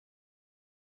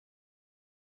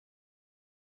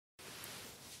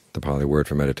The Pali word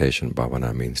for meditation,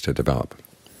 bhavana, means to develop.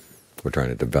 We're trying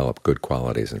to develop good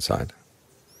qualities inside.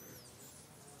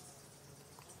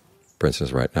 For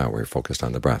instance, right now we're focused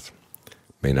on the breath.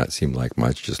 May not seem like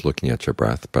much just looking at your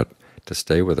breath, but to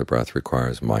stay with the breath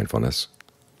requires mindfulness,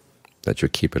 that you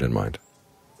keep it in mind.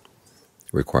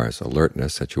 It requires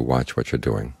alertness, that you watch what you're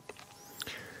doing,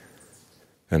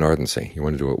 and ardency. You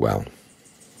want to do it well.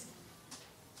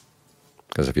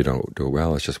 Because if you don't do it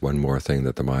well, it's just one more thing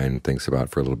that the mind thinks about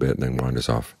for a little bit and then wanders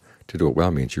off. To do it well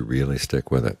means you really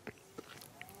stick with it.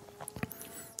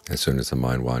 As soon as the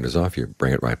mind wanders off, you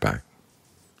bring it right back.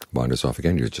 Wanders off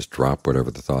again, you just drop whatever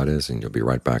the thought is, and you'll be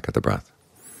right back at the breath.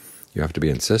 You have to be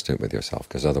insistent with yourself,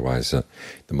 because otherwise the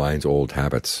mind's old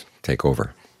habits take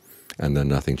over, and then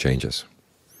nothing changes.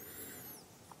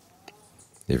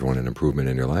 If you want an improvement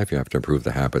in your life, you have to improve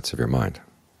the habits of your mind.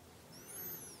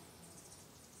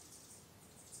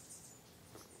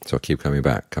 So keep coming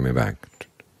back, coming back.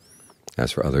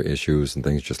 As for other issues and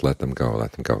things, just let them go,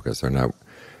 because they're not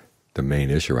the main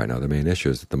issue right now. The main issue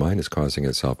is that the mind is causing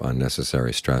itself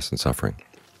unnecessary stress and suffering.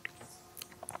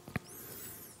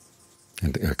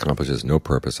 And it accomplishes no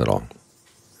purpose at all.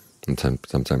 And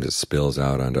sometimes it spills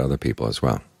out onto other people as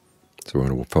well. So we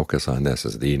want to focus on this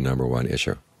as the number one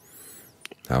issue.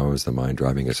 How is the mind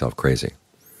driving itself crazy?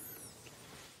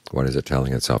 What is it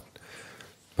telling itself?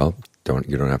 Well,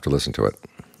 you don't have to listen to it.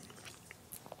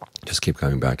 Just keep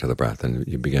coming back to the breath, and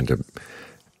you begin to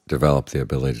develop the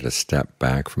ability to step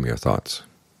back from your thoughts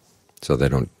so they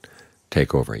don't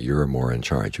take over. You're more in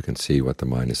charge. You can see what the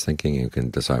mind is thinking, and you can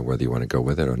decide whether you want to go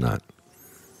with it or not.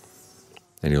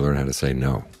 And you learn how to say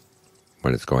no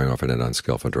when it's going off in an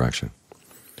unskillful direction.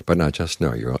 But not just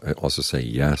no, you also say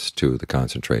yes to the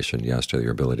concentration, yes to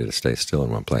your ability to stay still in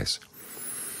one place.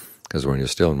 Because when you're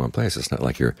still in one place, it's not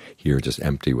like you're here just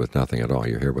empty with nothing at all.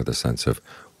 You're here with a sense of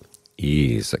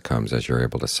ease that comes as you're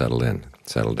able to settle in,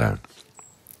 settle down.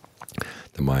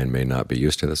 The mind may not be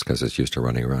used to this because it's used to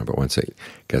running around, but once it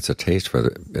gets a taste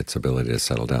for its ability to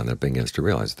settle down, it begins to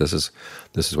realize this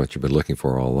is what you've been looking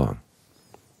for all along,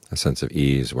 a sense of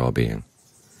ease, well-being.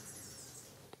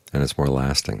 And it's more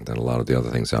lasting than a lot of the other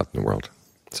things out in the world.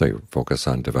 So you focus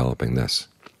on developing this.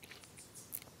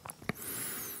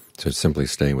 So it's simply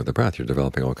staying with the breath. You're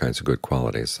developing all kinds of good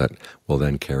qualities that will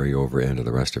then carry over into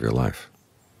the rest of your life.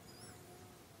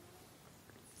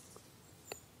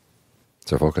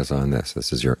 So focus on this.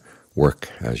 This is your work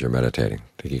as you're meditating,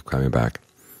 to keep coming back.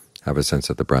 Have a sense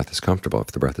that the breath is comfortable. If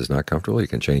the breath is not comfortable, you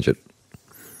can change it.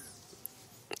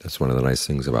 That's one of the nice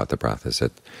things about the breath, is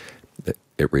that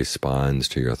it responds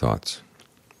to your thoughts.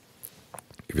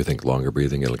 If you think longer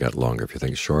breathing, it'll get longer. If you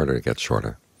think shorter, it gets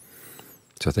shorter.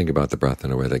 So think about the breath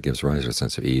in a way that gives rise to a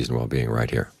sense of ease and well-being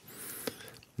right here.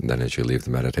 And then as you leave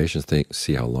the meditation,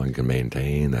 see how long you can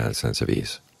maintain that sense of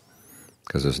ease.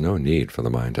 Because there's no need for the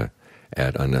mind to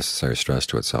add unnecessary stress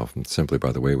to itself. And simply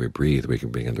by the way we breathe, we can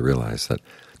begin to realize that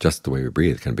just the way we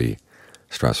breathe can be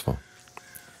stressful.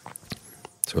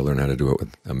 So we learn how to do it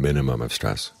with a minimum of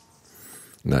stress.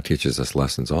 And that teaches us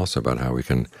lessons also about how we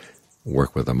can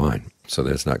work with the mind so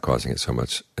that it's not causing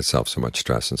itself so much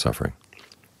stress and suffering.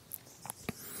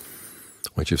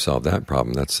 Once you've solved that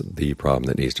problem, that's the problem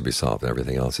that needs to be solved.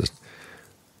 Everything else is,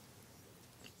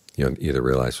 either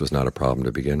realize was not a problem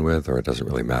to begin with, or it doesn't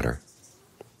really matter,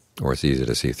 or it's easy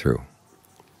to see through.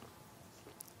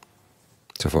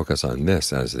 So focus on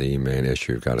this as the main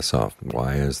issue you've got to solve.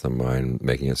 Why is the mind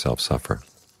making itself suffer?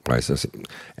 Why is this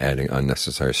adding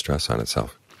unnecessary stress on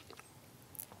itself?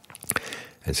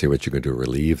 And see what you can do to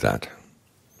relieve that.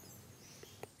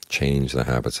 Change the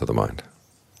habits of the mind.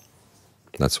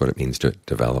 That's what it means to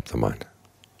develop the mind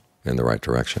in the right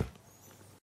direction.